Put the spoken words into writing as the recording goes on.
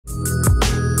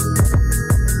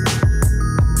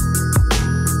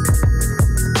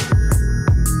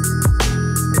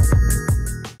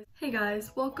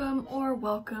guys,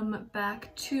 welcome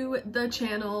back to the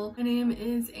channel. My name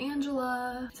is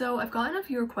Angela. So I've gotten a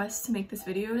few requests to make this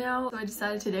video now, so I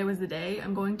decided today was the day.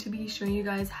 I'm going to be showing you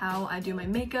guys how I do my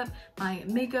makeup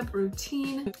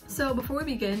routine. So before we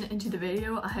begin into the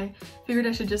video, I figured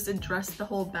I should just address the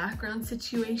whole background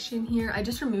situation here. I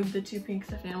just removed the two pink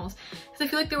stuffed animals because I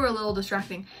feel like they were a little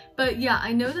distracting. But yeah,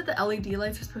 I know that the LED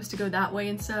lights are supposed to go that way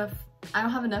and stuff. I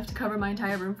don't have enough to cover my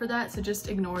entire room for that, so just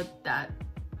ignore that.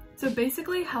 So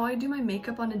basically how I do my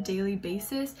makeup on a daily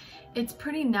basis, it's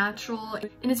pretty natural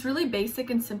and it's really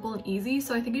basic and simple and easy,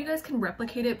 so I think you guys can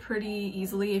replicate it pretty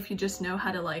easily if you just know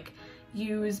how to like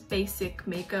use basic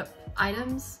makeup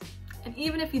items. And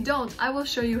even if you don't, I will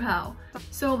show you how.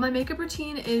 So my makeup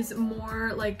routine is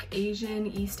more like Asian,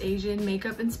 East Asian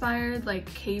makeup inspired, like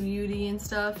kbeauty and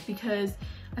stuff, because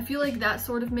I feel like that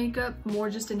sort of makeup more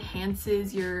just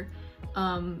enhances your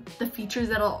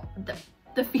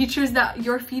the features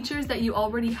that you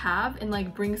already have and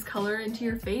like brings color into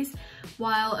your face,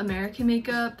 while American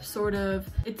makeup sort of,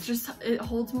 it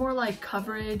holds more like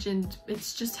coverage and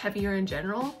it's just heavier in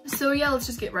general. So yeah, let's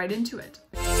just get right into it.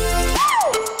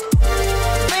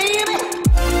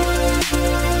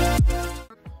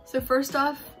 So first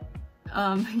off,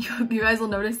 you guys will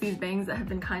notice these bangs that have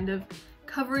been kind of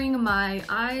covering my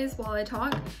eyes while I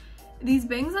talk. These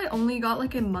bangs I only got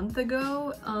like a month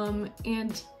ago,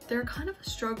 and they're kind of a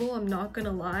struggle, I'm not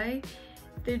gonna lie.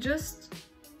 They just,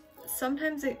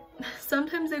 sometimes they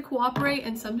cooperate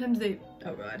and sometimes they,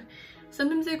 oh god.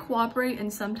 Sometimes they cooperate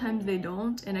and sometimes they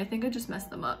don't, and I think I just messed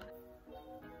them up.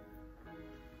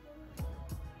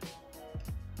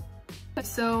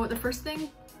 So the first thing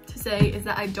to say is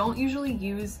that I don't usually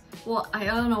use, well, I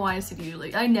don't know why I said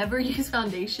usually. I never use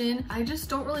foundation. I just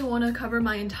don't really want to cover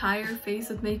my entire face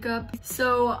with makeup.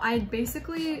 So I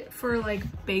basically, for like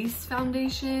base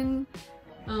foundation,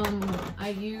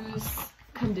 I use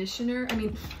conditioner. I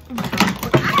mean, oh my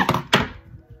god.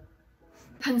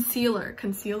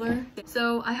 Concealer.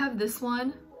 So I have this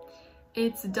one.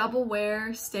 It's Double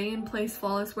Wear Stay in Place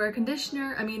Flawless Wear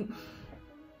Conditioner. I mean,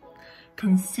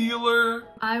 concealer.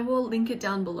 I will link it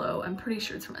down below. I'm pretty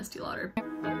sure it's from Estee Lauder.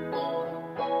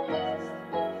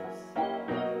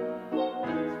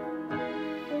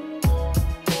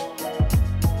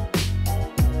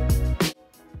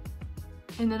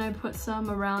 And then I put some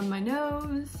around my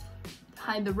nose to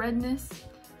hide the redness.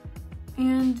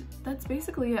 And that's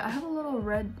basically it. I have a little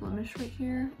red blemish right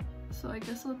here, so I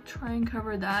guess I'll try and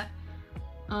cover that.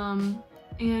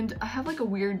 And I have like a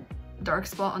weird dark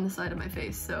spot on the side of my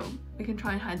face, so we can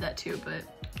try and hide that too, but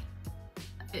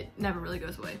it never really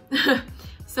goes away.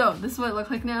 So this is what I look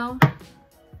like now.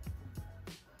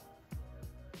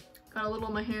 Got a little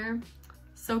in my hair,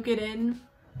 soak it in,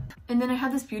 and then I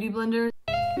have this beauty blender.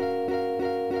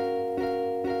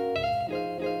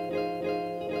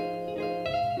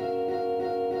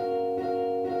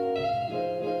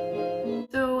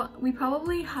 We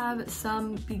probably have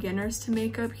some beginners to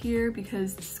makeup here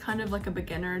because it's kind of like a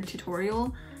beginner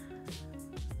tutorial.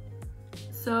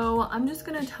 So I'm just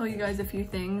gonna tell you guys a few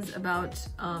things about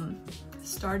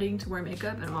starting to wear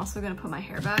makeup, and I'm also gonna put my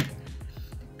hair back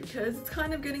because it's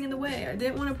kind of getting in the way. I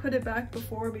didn't want to put it back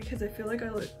before because I feel like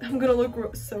I'm gonna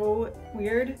look so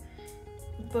weird,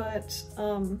 but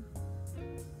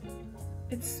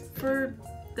it's for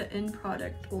the end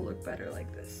product will look better like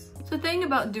this. So the thing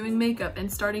about doing makeup and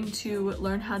starting to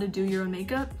learn how to do your own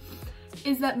makeup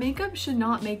is that makeup should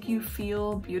not make you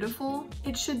feel beautiful.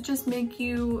 It should just make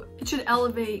you, it should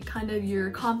elevate kind of your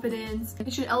confidence.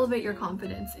 It should elevate your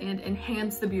confidence and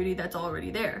enhance the beauty that's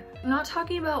already there. I'm not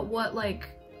talking about what like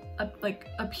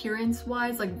appearance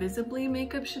wise, like visibly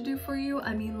makeup should do for you.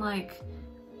 I mean like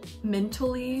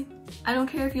mentally. I don't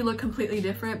care if you look completely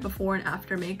different before and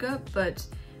after makeup, but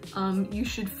you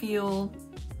should feel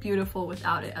beautiful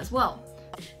without it as well.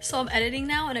 So I'm editing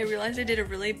now and I realized I did a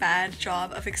really bad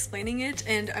job of explaining it,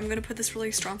 and I'm gonna put this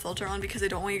really strong filter on because I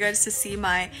don't want you guys to see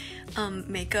my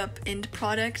makeup end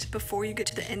product before you get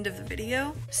to the end of the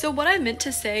video. So what I meant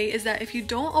to say is that if you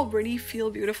don't already feel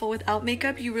beautiful without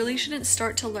makeup, you really shouldn't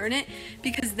start to learn it,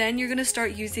 because then you're gonna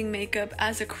start using makeup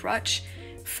as a crutch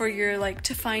for your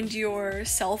to find your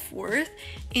self-worth,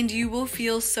 and you will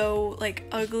feel so like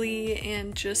ugly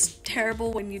and just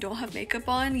terrible when you don't have makeup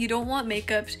on. You don't want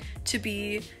makeup to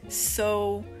be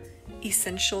so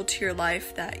essential to your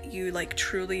life that you like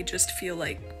truly just feel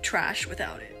like trash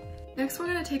without it. Next, we're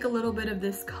gonna take a little bit of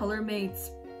this ColorMate's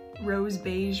Rose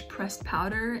Beige pressed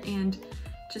powder and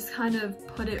just kind of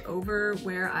put it over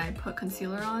where I put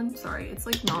concealer on. Sorry, it's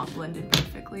like not blended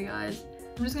perfectly, guys.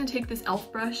 I'm just gonna take this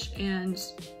e.l.f. brush and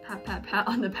pat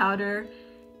on the powder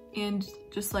and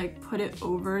just like put it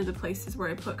over the places where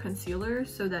I put concealer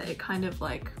so that it kind of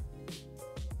like,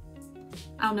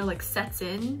 I don't know, like sets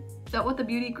in. Is that what the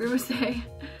beauty gurus say?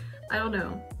 I don't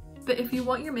know. But if you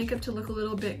want your makeup to look a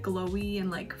little bit glowy and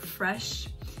like fresh,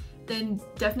 then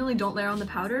definitely don't layer on the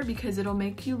powder because it'll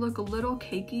make you look a little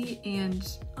cakey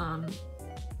and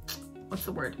what's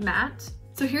the word? Matte.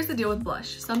 So here's the deal with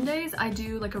blush. Some days I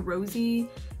do like a rosier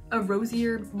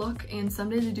look, and some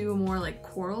days I do a more like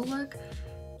coral look.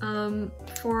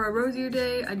 For a rosier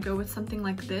day, I'd go with something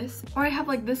like this. Or I have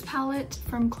like this palette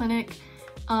from Clinique.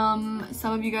 Some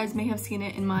of you guys may have seen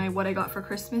it in my what I got for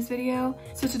Christmas video.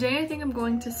 So today I think I'm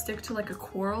going to stick to like a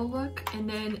coral look, and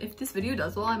then if this video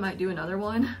does well, I might do another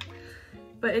one.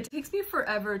 But it takes me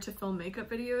forever to film makeup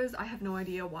videos. I have no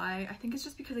idea why. I think it's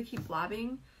just because I keep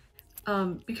blabbing.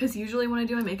 Because usually when I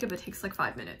do my makeup, it takes like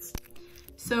 5 minutes.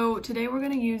 So today we're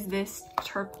gonna use this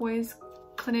turquoise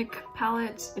Clinique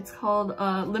palette. It's called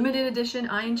Limited Edition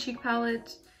Eye and Cheek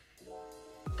Palette.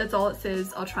 That's all it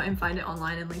says. I'll try and find it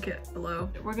online and link it below.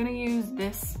 We're gonna use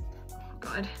this, oh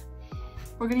god.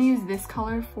 We're gonna use this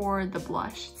color for the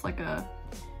blush. It's like a,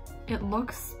 it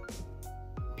looks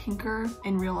pinker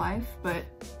in real life, but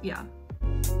yeah.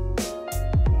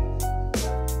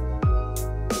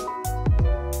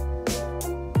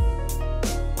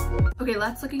 Okay,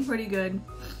 that's looking pretty good.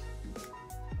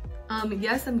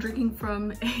 Yes, I'm drinking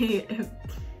from a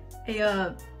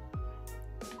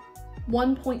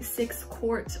 1.6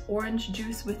 quart orange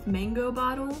juice with mango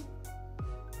bottle.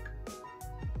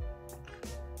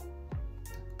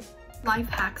 Life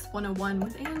Hacks 101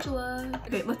 with Angela.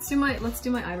 Okay, let's do my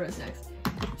eyebrows next.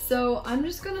 So I'm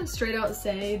just gonna straight out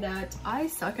say that I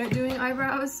suck at doing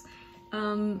eyebrows.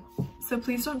 So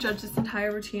please don't judge this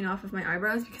entire routine off of my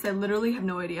eyebrows because I literally have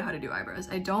no idea how to do eyebrows.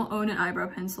 I don't own an eyebrow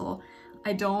pencil.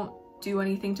 I don't do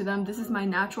anything to them. This is my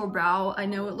natural brow. I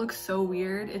know it looks so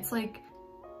weird. It's like,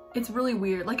 it's really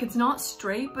weird. Like, it's not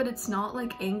straight, but it's not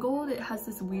like angled. It has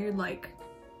this weird like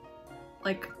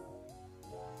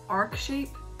arc shape.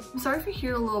 I'm sorry if you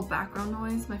hear a little background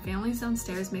noise. My family's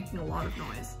downstairs making a lot of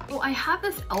noise. Well, I have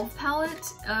this e.l.f.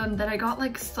 palette that I got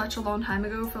like such a long time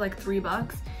ago for like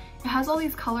 $3. It has all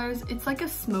these colors. It's like a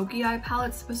smoky eye palette.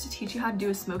 It's supposed to teach you how to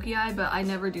do a smoky eye, but I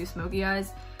never do smoky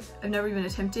eyes. I've never even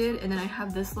attempted. And then I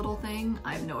have this little thing.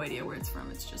 I have no idea where it's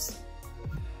from. It's just...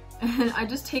 And I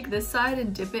just take this side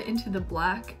and dip it into the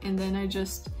black, and then I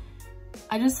just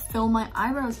fill my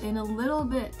eyebrows in a little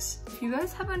bit. If you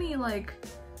guys have any like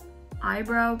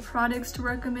eyebrow products to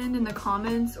recommend in the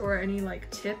comments or any like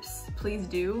tips, please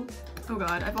do. Oh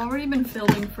god, I've already been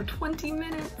filming for 20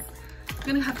 minutes. I'm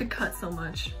gonna have to cut so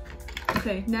much.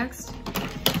 Okay, next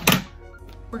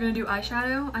we're gonna do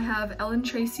eyeshadow. I have Ellen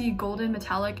Tracy Golden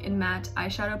Metallic and Matte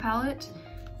Eyeshadow Palette.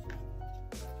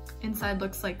 Inside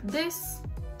looks like this.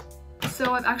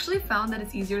 So I've actually found that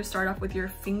it's easier to start off with your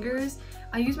fingers.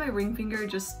 I use my ring finger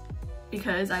just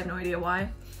because I have no idea why.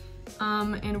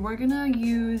 And we're gonna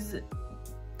use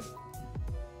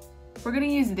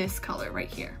this color right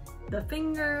here. The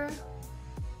finger.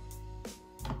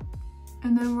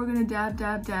 And then we're gonna dab,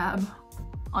 dab, dab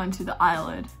onto the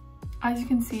eyelid. As you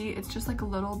can see, it's just like a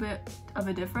little bit of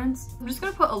a difference. I'm just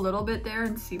gonna put a little bit there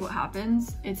and see what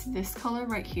happens. It's this color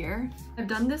right here. I've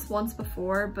done this once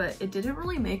before, but it didn't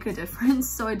really make a difference,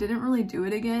 so I didn't really do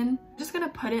it again. I'm just gonna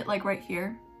put it like right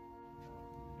here.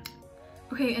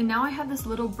 Okay, and now I have this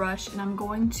little brush and I'm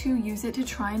going to use it to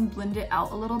try and blend it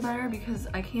out a little better because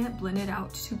I can't blend it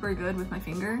out super good with my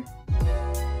finger.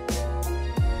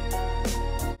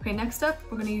 Okay, next up,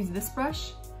 we're gonna use this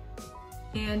brush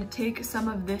and take some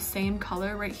of this same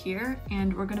color right here,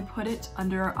 and we're gonna put it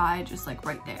under our eye, just like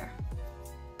right there.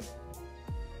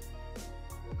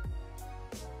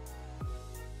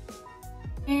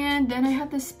 And then I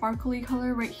have this sparkly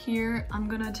color right here. I'm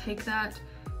gonna take that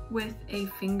with a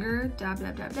finger, dab,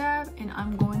 dab, dab, dab, and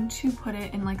I'm going to put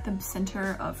it in like the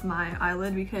center of my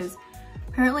eyelid because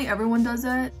apparently everyone does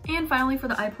that. And finally for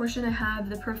the eye portion, I have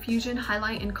the Profusion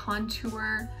Highlight and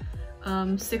Contour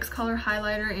 6-color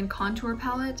highlighter and contour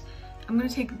palette. I'm going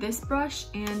to take this brush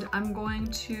and I'm going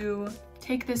to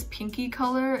take this pinky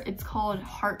color. It's called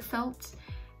Heartfelt,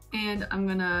 and I'm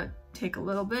going to take a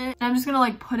little bit and I'm just going to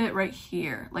like put it right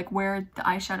here, like where the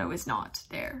eyeshadow is not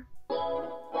there.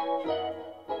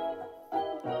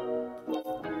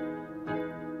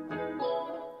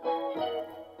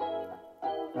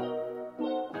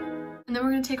 And then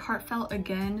we're going to take Heartfelt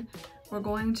again. We're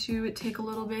going to take a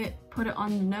little bit, put it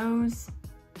on the nose.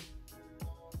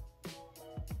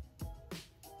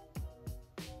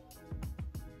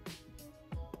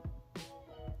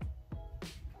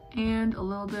 And a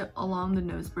little bit along the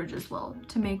nose bridge as well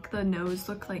to make the nose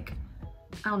look like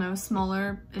I don't know,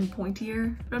 smaller and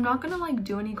pointier. But I'm not gonna like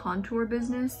do any contour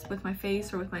business with my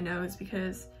face or with my nose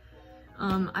because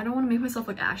I don't want to make myself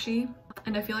look ashy,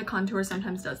 and I feel like contour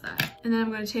sometimes does that. And then I'm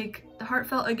going to take the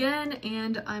Heartfelt again,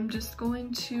 and I'm just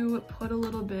going to put a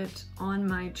little bit on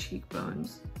my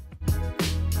cheekbones.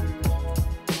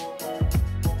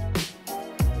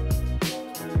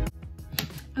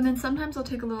 And then sometimes I'll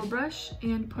take a little brush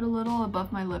and put a little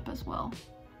above my lip as well,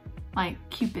 like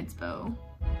Cupid's bow.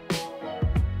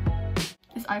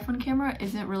 This iPhone camera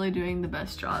isn't really doing the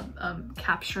best job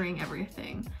capturing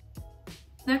everything.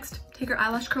 Next, take your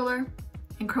eyelash curler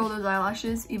and curl those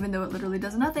eyelashes, even though it literally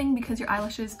does nothing because your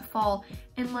eyelashes fall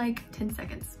in like 10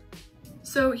 seconds.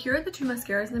 So here are the two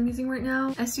mascaras that I'm using right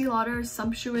now. Estee Lauder's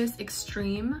Sumptuous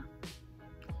Extreme.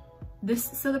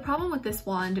 So the problem with this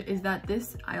wand is that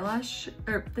this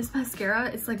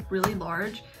mascara is like really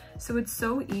large. So it's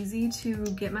so easy to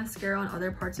get mascara on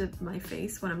other parts of my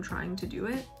face when I'm trying to do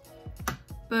it.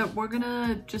 But we're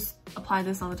gonna just apply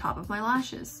this on the top of my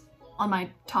lashes. On my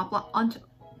top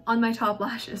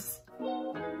lashes.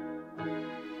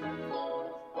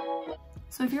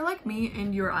 So if you're like me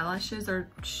and your eyelashes are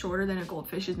shorter than a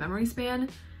goldfish's memory span,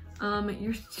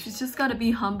 you just gotta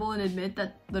be humble and admit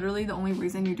that literally the only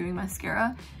reason you're doing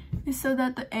mascara is so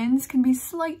that the ends can be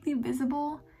slightly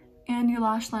visible and your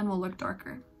lash line will look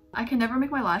darker. I can never make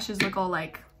my lashes look all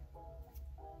like,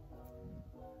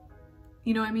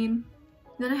 you know what I mean?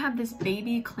 Then I have this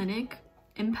Baby Clinic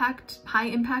high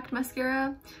impact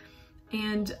mascara,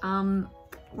 and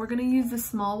we're gonna use the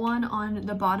small one on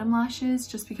the bottom lashes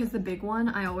just because the big one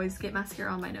I always get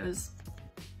mascara on my nose.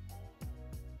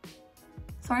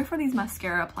 Sorry for these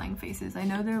mascara applying faces. I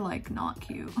know they're like not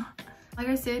cute. Like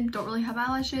I said, don't really have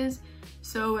eyelashes,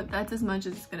 so that's as much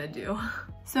as it's gonna do.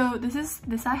 So this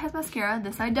eye has mascara,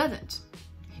 this eye doesn't.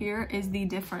 Here is the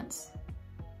difference.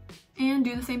 And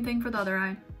do the same thing for the other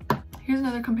eye. Here's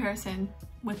another comparison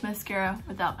with mascara,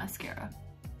 without mascara.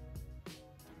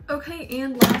 Okay,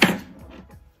 and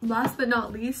last but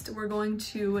not least, we're going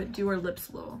to do our lips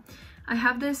a little. I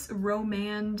have this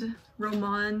Romand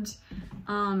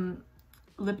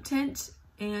lip tint,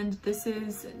 and this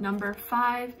is number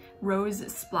 5 Rose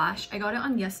Splash. I got it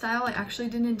on YesStyle. I actually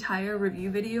did an entire review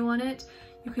video on it.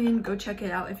 You can go check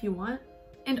it out if you want.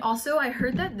 And also, I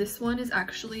heard that this one is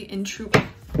actually in True...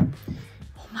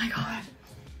 Oh my god.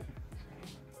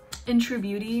 In True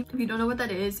Beauty. If you don't know what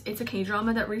that is, it's a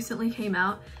K-drama that recently came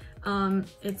out.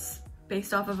 It's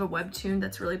based off of a webtoon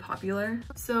that's really popular.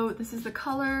 So this is the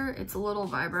color. It's a little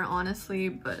vibrant, honestly,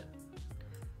 but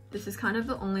this is kind of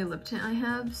the only lip tint I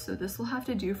have, so this will have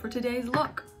to do for today's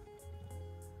look.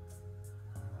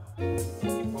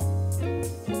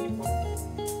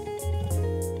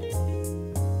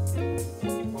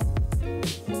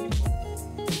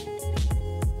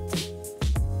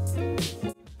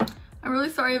 I'm really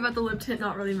sorry about the lip tint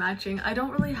not really matching. I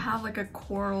don't really have like a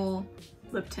coral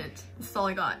lip tint. This is all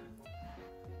I got.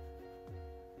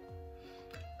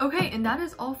 Okay, and that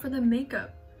is all for the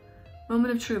makeup.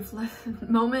 Moment of truth.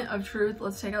 Moment of truth.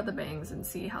 Let's take out the bangs and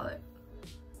see how it...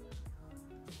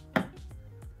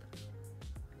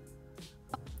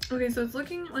 Okay, so it's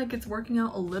looking like it's working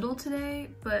out a little today,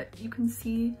 but you can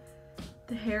see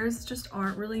the hairs just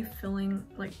aren't really filling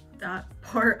like that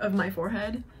part of my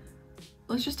forehead.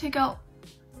 Let's just take out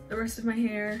the rest of my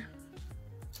hair.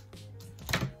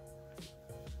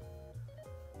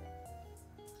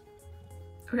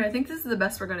 Okay, I think this is the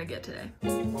best we're gonna get today.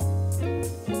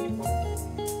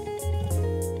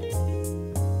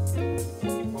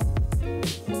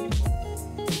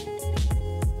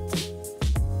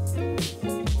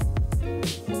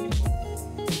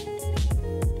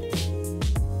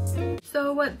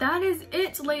 So that is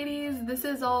it, ladies. This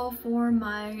is all for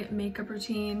my makeup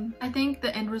routine. I think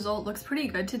the end result looks pretty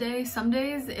good today. Some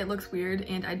days it looks weird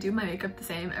and I do my makeup the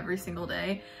same every single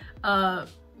day.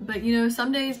 But you know,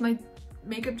 some days my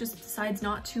makeup just decides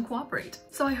not to cooperate.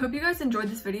 So I hope you guys enjoyed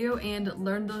this video and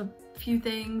learned a few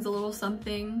things, a little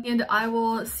something, and I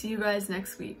will see you guys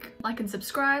next week. Like and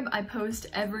subscribe. I post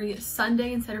every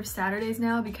Sunday instead of Saturdays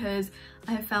now because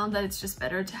I have found that it's just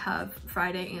better to have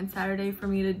Friday and Saturday for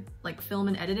me to like film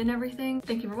and edit and everything.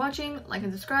 Thank you for watching. Like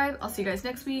and subscribe. I'll see you guys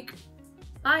next week.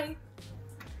 Bye!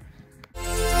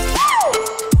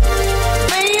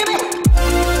 Baby.